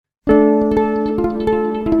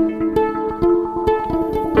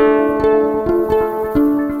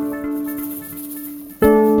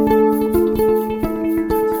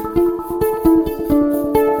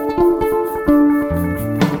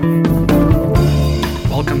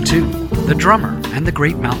Welcome to The Drummer and the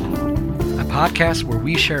Great Mountain, a podcast where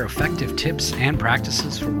we share effective tips and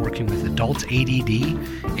practices for working with adult ADD,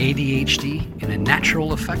 ADHD in a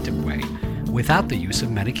natural, effective way without the use of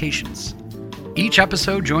medications. Each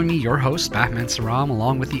episode, join me, your host, Batman Saram,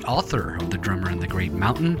 along with the author of The Drummer and the Great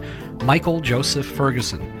Mountain, Michael Joseph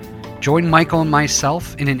Ferguson. Join Michael and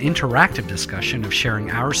myself in an interactive discussion of sharing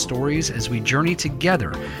our stories as we journey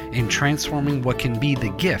together in transforming what can be the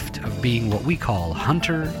gift of being what we call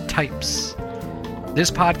hunter types. This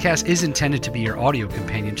podcast is intended to be your audio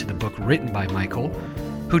companion to the book written by Michael,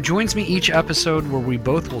 who joins me each episode where we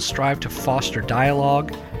both will strive to foster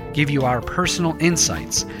dialogue, give you our personal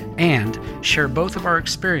insights, and share both of our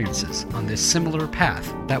experiences on this similar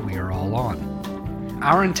path that we are all on.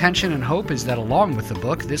 Our intention and hope is that along with the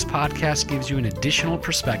book, this podcast gives you an additional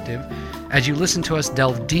perspective as you listen to us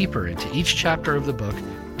delve deeper into each chapter of the book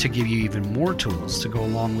to give you even more tools to go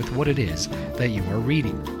along with what it is that you are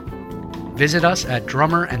reading. Visit us at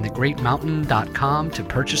drummerandthegreatmountain.com to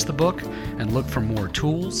purchase the book and look for more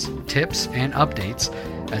tools, tips, and updates,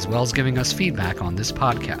 as well as giving us feedback on this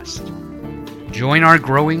podcast. Join our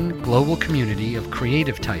growing global community of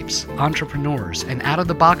creative types, entrepreneurs, and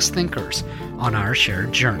out-of-the-box thinkers on our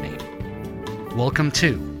shared journey. Welcome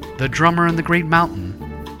to The Drummer and the Great Mountain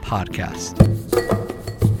podcast.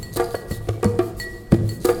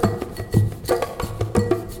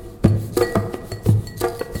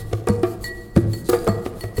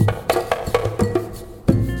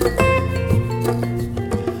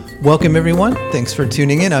 Welcome, everyone. Thanks for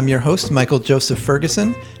tuning in. I'm your host, Michael Joseph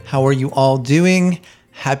Ferguson. How are you all doing?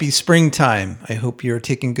 Happy springtime. I hope you're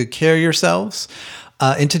taking good care of yourselves.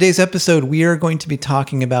 In today's episode, we are going to be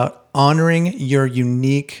talking about honoring your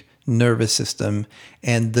unique nervous system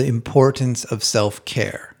and the importance of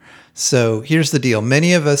self-care. So here's the deal.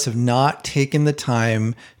 Many of us have not taken the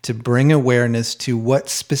time to bring awareness to what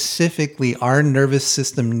specifically our nervous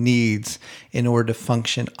system needs in order to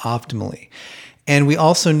function optimally. And we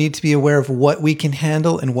also need to be aware of what we can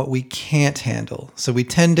handle and what we can't handle. So we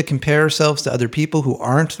tend to compare ourselves to other people who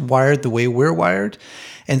aren't wired the way we're wired.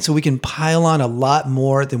 And so we can pile on a lot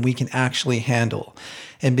more than we can actually handle.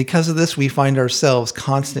 And because of this, we find ourselves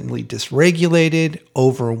constantly dysregulated,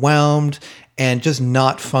 overwhelmed, and just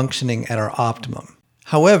not functioning at our optimum.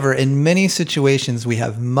 However, in many situations, we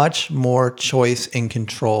have much more choice and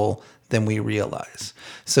control than we realize.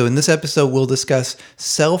 So in this episode, we'll discuss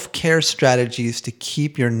self-care strategies to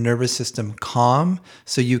keep your nervous system calm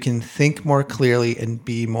so you can think more clearly and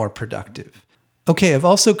be more productive. Okay, I've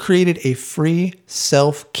also created a free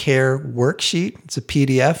self-care worksheet. It's a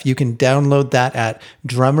PDF. You can download that at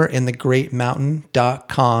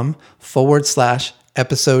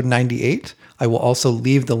drummerandthegreatmountain.com/episode 98. I will also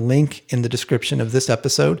leave the link in the description of this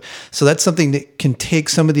episode. So that's something that can take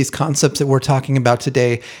some of these concepts that we're talking about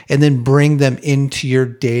today and then bring them into your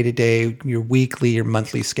day-to-day, your weekly, your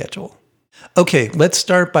monthly schedule. Okay, let's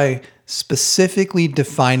start by specifically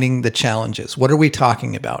defining the challenges. What are we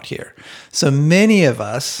talking about here? So many of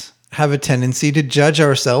us have a tendency to judge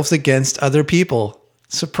ourselves against other people.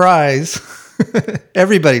 Surprise!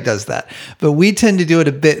 Everybody does that. But we tend to do it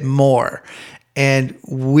a bit more. And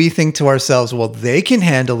we think to ourselves, well, they can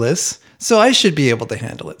handle this, so I should be able to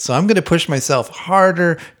handle it. So I'm going to push myself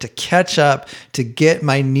harder to catch up, to get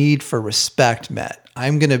my need for respect met.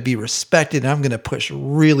 I'm going to be respected, and I'm going to push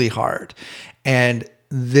really hard. And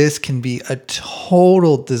this can be a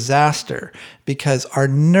total disaster because our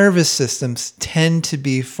nervous systems tend to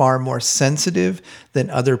be far more sensitive than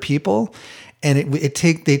other people. And they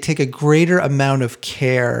take a greater amount of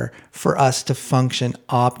care for us to function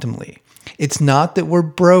optimally. It's not that we're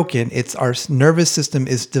broken. It's our nervous system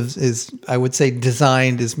is I would say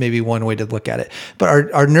designed is maybe one way to look at it.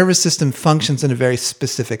 But our nervous system functions in a very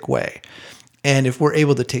specific way. And if we're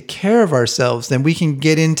able to take care of ourselves, then we can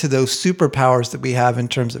get into those superpowers that we have in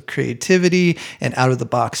terms of creativity and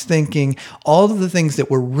out-of-the-box thinking, all of the things that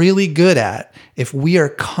we're really good at. If we are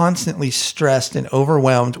constantly stressed and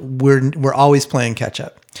overwhelmed, we're always playing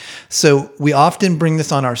catch-up. So we often bring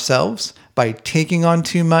this on ourselves by taking on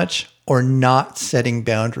too much or not setting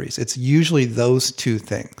boundaries. It's usually those two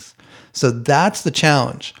things. So that's the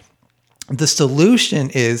challenge. The solution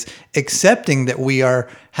is accepting that we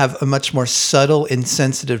have a much more subtle and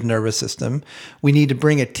sensitive nervous system. We need to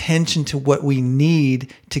bring attention to what we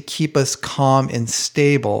need to keep us calm and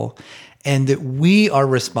stable, and that we are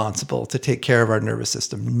responsible to take care of our nervous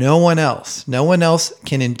system. No one else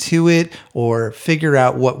can intuit or figure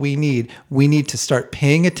out what we need. We need to start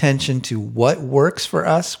paying attention to what works for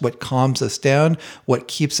us, what calms us down, what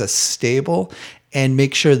keeps us stable, and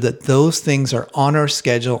make sure that those things are on our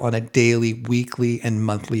schedule on a daily, weekly, and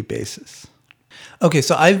monthly basis. Okay,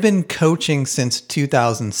 so I've been coaching since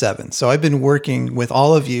 2007. So I've been working with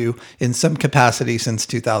all of you in some capacity since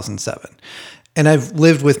 2007. And I've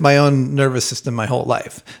lived with my own nervous system my whole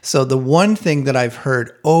life. So the one thing that I've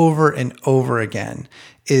heard over and over again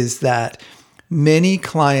is that many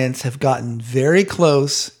clients have gotten very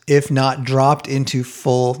close, if not dropped into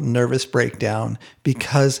full nervous breakdown,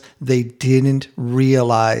 because they didn't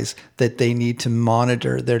realize that they need to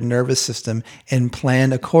monitor their nervous system and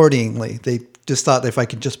plan accordingly. They just thought that if I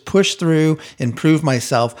could just push through, improve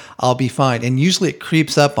myself, I'll be fine. And usually it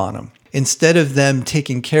creeps up on them. Instead of them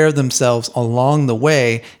taking care of themselves along the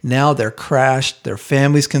way, now they're crashed, their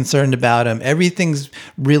family's concerned about them. Everything's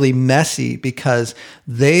really messy because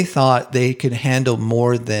they thought they could handle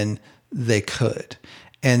more than they could.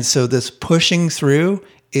 And so this pushing through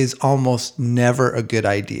is almost never a good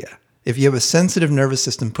idea. If you have a sensitive nervous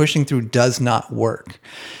system, pushing through does not work.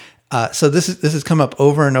 So this has come up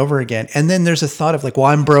over and over again. And then there's a thought of like, well,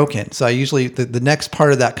 I'm broken. So I usually, the next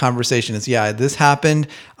part of that conversation is, yeah, this happened.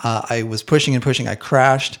 I was pushing and pushing. I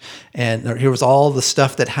crashed. And here was all the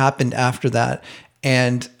stuff that happened after that.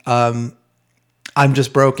 And I'm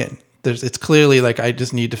just broken. It's clearly like, I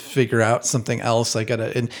just need to figure out something else.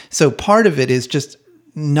 And so part of it is just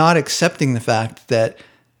not accepting the fact that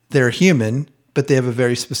they're human, but they have a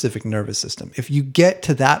very specific nervous system. If you get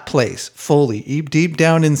to that place fully, deep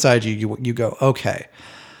down inside you go, okay,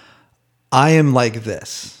 I am like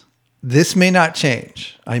this. This may not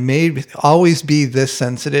change. I may always be this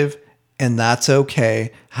sensitive, and that's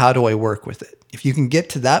okay. How do I work with it? If you can get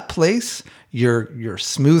to that place, you're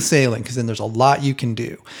smooth sailing, because then there's a lot you can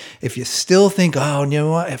do. If you still think, oh, you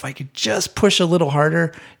know what, if I could just push a little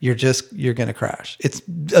harder, you're going to crash.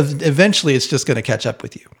 Eventually it's just going to catch up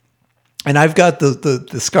with you. And I've got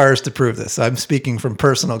the scars to prove this. I'm speaking from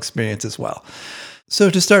personal experience as well.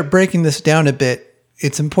 So to start breaking this down a bit,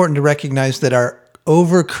 it's important to recognize that our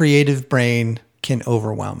over-creative brain can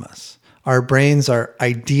overwhelm us. Our brains are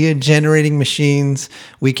idea-generating machines.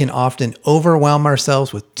 We can often overwhelm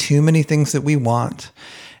ourselves with too many things that we want.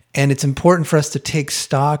 And it's important for us to take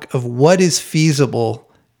stock of what is feasible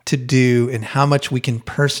to do and how much we can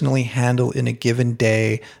personally handle in a given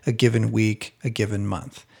day, a given week, a given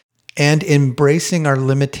month. And embracing our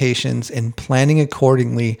limitations and planning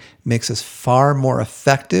accordingly makes us far more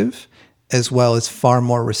effective, as well as far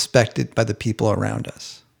more respected by the people around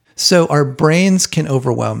us. So our brains can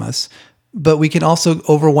overwhelm us, but we can also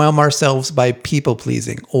overwhelm ourselves by people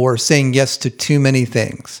pleasing or saying yes to too many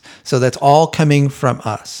things. So that's all coming from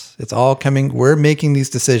us. It's all coming. We're making these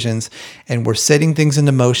decisions and we're setting things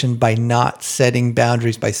into motion by not setting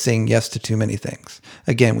boundaries, by saying yes to too many things.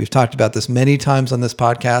 Again, we've talked about this many times on this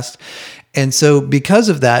podcast. And so because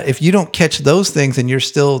of that, if you don't catch those things and you're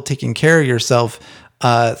still taking care of yourself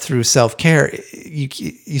through self-care, you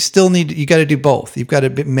got to do both. You've got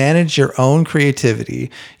to manage your own creativity.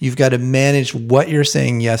 You've got to manage what you're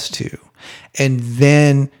saying yes to, and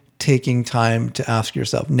then taking time to ask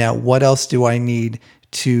yourself, now, what else do I need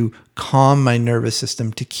to calm my nervous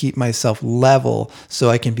system, to keep myself level so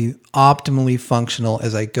I can be optimally functional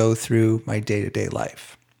as I go through my day-to-day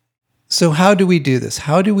life? So how do we do this?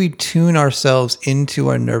 How do we tune ourselves into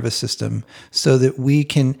our nervous system so that we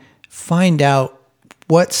can find out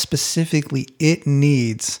what specifically it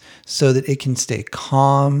needs so that it can stay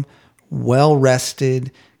calm,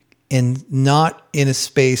 well-rested, and not in a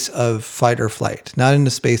space of fight or flight, not in a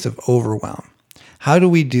space of overwhelm? How do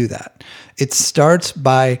we do that? It starts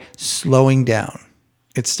by slowing down.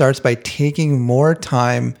 It starts by taking more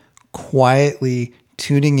time quietly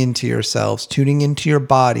tuning into yourselves, tuning into your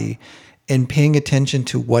body, and paying attention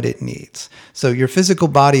to what it needs. So your physical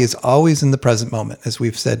body is always in the present moment, as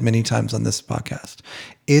we've said many times on this podcast.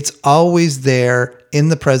 It's always there in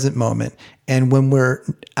the present moment. And when we're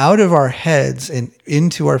out of our heads and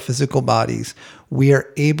into our physical bodies, we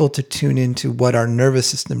are able to tune into what our nervous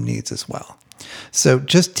system needs as well. So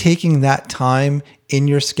just taking that time in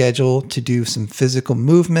your schedule to do some physical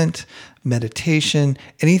movement, meditation,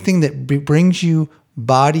 anything that brings you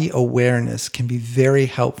body awareness can be very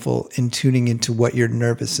helpful in tuning into what your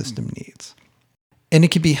nervous system needs. And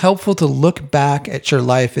it can be helpful to look back at your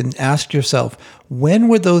life and ask yourself, when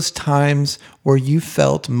were those times where you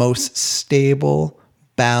felt most stable,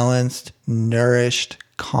 balanced, nourished,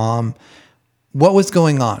 calm? What was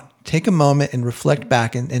going on? Take a moment and reflect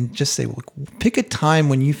back and just say, well, pick a time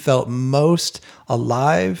when you felt most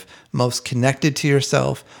alive, most connected to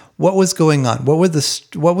yourself. What was going on? What was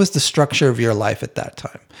the structure of your life at that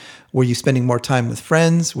time? Were you spending more time with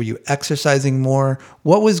friends? Were you exercising more?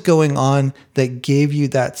 What was going on that gave you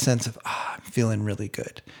that sense of, I'm feeling really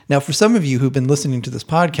good? Now, for some of you who've been listening to this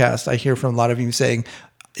podcast, I hear from a lot of you saying,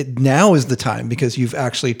 now is the time, because you've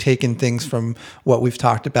actually taken things from what we've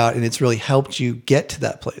talked about and it's really helped you get to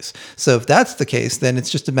that place. So if that's the case, then it's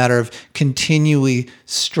just a matter of continually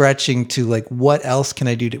stretching to like, what else can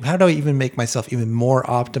I do? How do I even make myself even more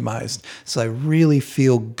optimized so I really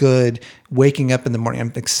feel good waking up in the morning?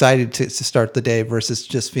 I'm excited to start the day versus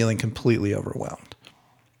just feeling completely overwhelmed.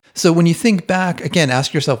 So when you think back, again,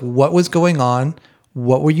 ask yourself, what was going on?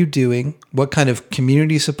 What were you doing? What kind of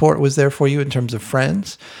community support was there for you in terms of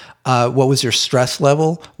friends? What was your stress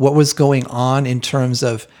level? What was going on in terms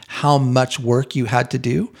of how much work you had to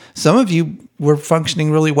do? Some of you were functioning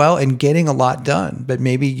really well and getting a lot done, but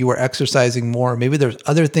maybe you were exercising more. Maybe there's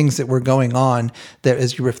other things that were going on that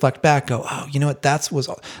as you reflect back, go, oh, you know what?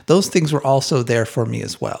 Those things were also there for me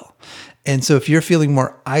as well. And so if you're feeling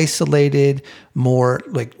more isolated, more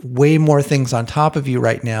like way more things on top of you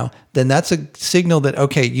right now, then that's a signal that,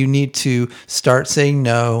 okay, you need to start saying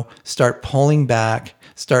no, start pulling back,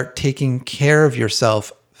 start taking care of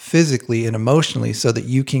yourself physically and emotionally so that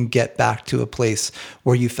you can get back to a place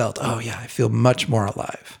where you felt, oh yeah, I feel much more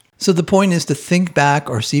alive. So the point is to think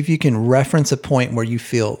back or see if you can reference a point where you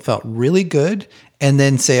felt really good and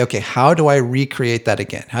then say, okay, how do I recreate that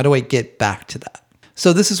again? How do I get back to that?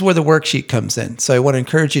 So this is where the worksheet comes in. So I want to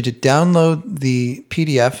encourage you to download the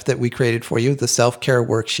PDF that we created for you, the self-care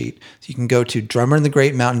worksheet. So you can go to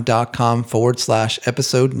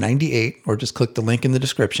drummerinthegreatmountain.com/episode 98, or just click the link in the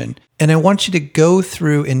description. And I want you to go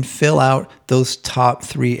through and fill out those top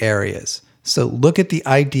 3 areas. So look at the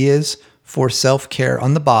ideas for self-care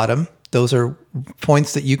on the bottom. Those are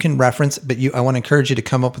points that you can reference, but I want to encourage you to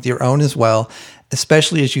come up with your own as well,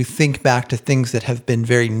 especially as you think back to things that have been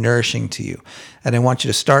very nourishing to you. And I want you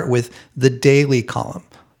to start with the daily column.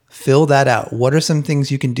 Fill that out. What are some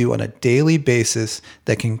things you can do on a daily basis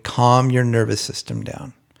that can calm your nervous system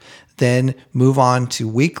down? Then move on to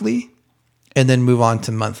weekly, and then move on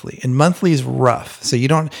to monthly. And monthly is rough. So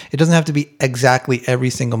it doesn't have to be exactly every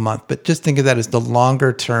single month, but just think of that as the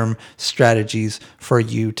longer term strategies for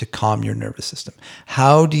you to calm your nervous system.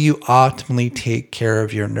 How do you optimally take care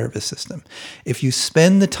of your nervous system? If you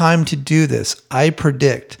spend the time to do this, I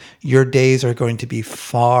predict your days are going to be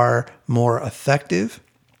far more effective.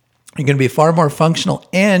 You're going to be far more functional,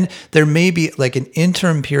 and there may be like an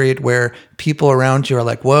interim period where people around you are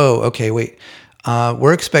like, whoa, okay, wait.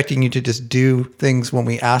 We're expecting you to just do things when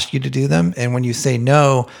we ask you to do them. And when you say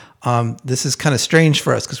no, this is kind of strange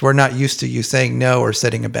for us because we're not used to you saying no or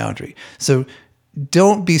setting a boundary. So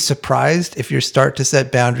don't be surprised if you start to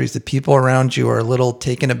set boundaries that people around you are a little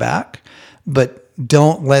taken aback, but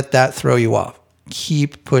don't let that throw you off.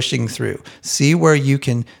 Keep pushing through. See where you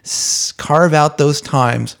can carve out those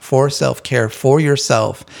times for self-care, for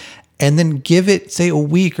yourself, and then give it, say, a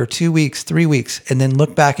week or 2 weeks, 3 weeks, and then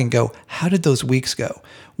look back and go, how did those weeks go?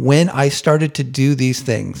 When I started to do these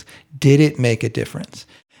things, did it make a difference?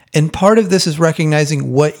 And part of this is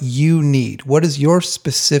recognizing what you need. What does your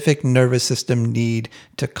specific nervous system need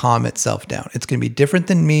to calm itself down? It's going to be different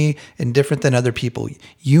than me and different than other people.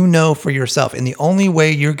 You know for yourself. And the only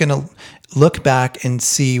way you're going to look back and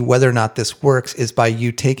see whether or not this works is by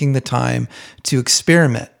you taking the time to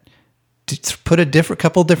experiment. To put a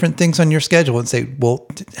couple different things on your schedule and say, well,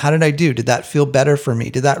 how did I do? Did that feel better for me?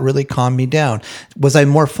 Did that really calm me down? Was I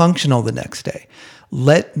more functional the next day?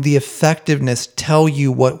 Let the effectiveness tell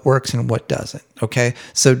you what works and what doesn't. Okay.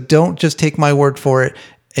 So don't just take my word for it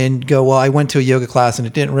and go, well, I went to a yoga class and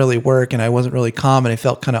it didn't really work and I wasn't really calm and I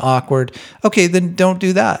felt kind of awkward. Okay. Then don't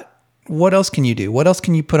do that. What else can you do? What else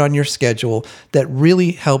can you put on your schedule that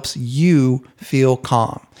really helps you feel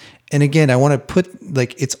calm? And again, I want to put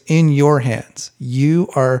it's in your hands. You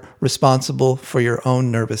are responsible for your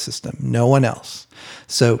own nervous system, no one else.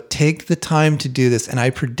 So take the time to do this. And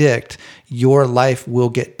I predict your life will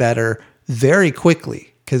get better very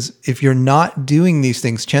quickly. Because if you're not doing these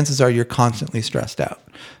things, chances are you're constantly stressed out.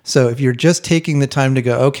 So if you're just taking the time to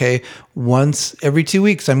go, okay, once every 2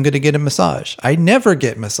 weeks, I'm going to get a massage. I never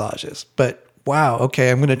get massages, but wow,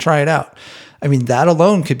 okay, I'm going to try it out. I mean, that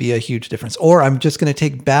alone could be a huge difference. Or I'm just going to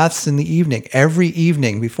take baths in the evening. Every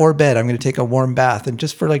evening before bed, I'm going to take a warm bath and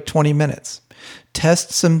just for like 20 minutes.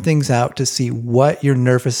 Test some things out to see what your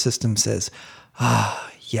nervous system says.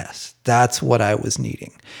 Yes, that's what I was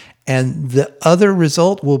needing. And the other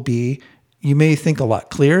result will be you may think a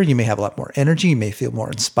lot clearer. You may have a lot more energy. You may feel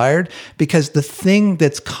more inspired because the thing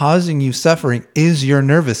that's causing you suffering is your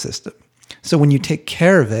nervous system. So when you take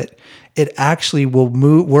care of it, it actually will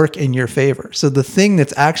work in your favor. So the thing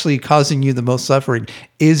that's actually causing you the most suffering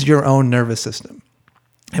is your own nervous system.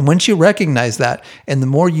 And once you recognize that, and the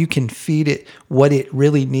more you can feed it what it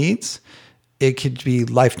really needs, it could be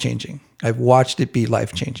life-changing. I've watched it be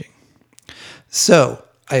life-changing. So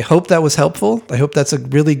I hope that was helpful. I hope that's a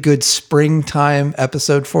really good springtime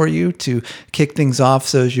episode for you to kick things off.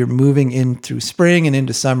 So as you're moving in through spring and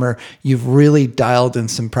into summer, you've really dialed in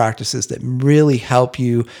some practices that really help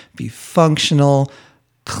you be functional,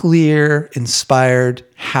 clear, inspired,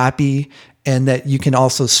 happy, and that you can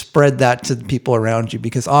also spread that to the people around you.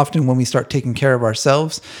 Because often when we start taking care of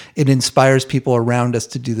ourselves, it inspires people around us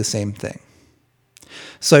to do the same thing.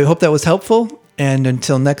 So I hope that was helpful. And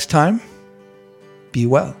until next time, be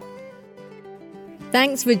well.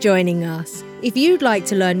 Thanks for joining us. If you'd like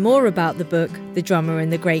to learn more about the book, The Drummer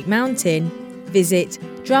and the Great Mountain, visit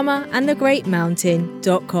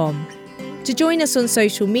drummerandthegreatmountain.com. To join us on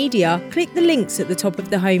social media, click the links at the top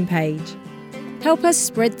of the homepage. Help us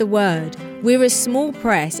spread the word. We're a small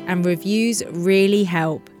press and reviews really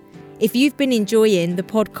help. If you've been enjoying the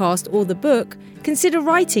podcast or the book, consider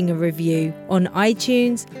writing a review on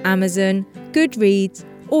iTunes, Amazon, Goodreads,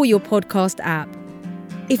 or your podcast app.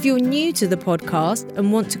 If you're new to the podcast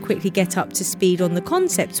and want to quickly get up to speed on the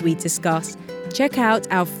concepts we discuss, check out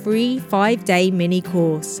our free 5-day mini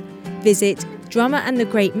course. Visit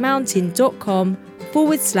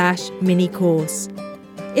drummerandthegreatmountain.com/mini course.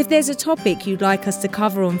 If there's a topic you'd like us to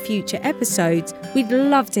cover on future episodes, we'd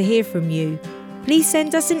love to hear from you. Please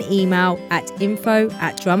send us an email at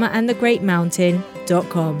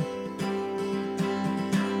info@drummerandthegreatmountain.com.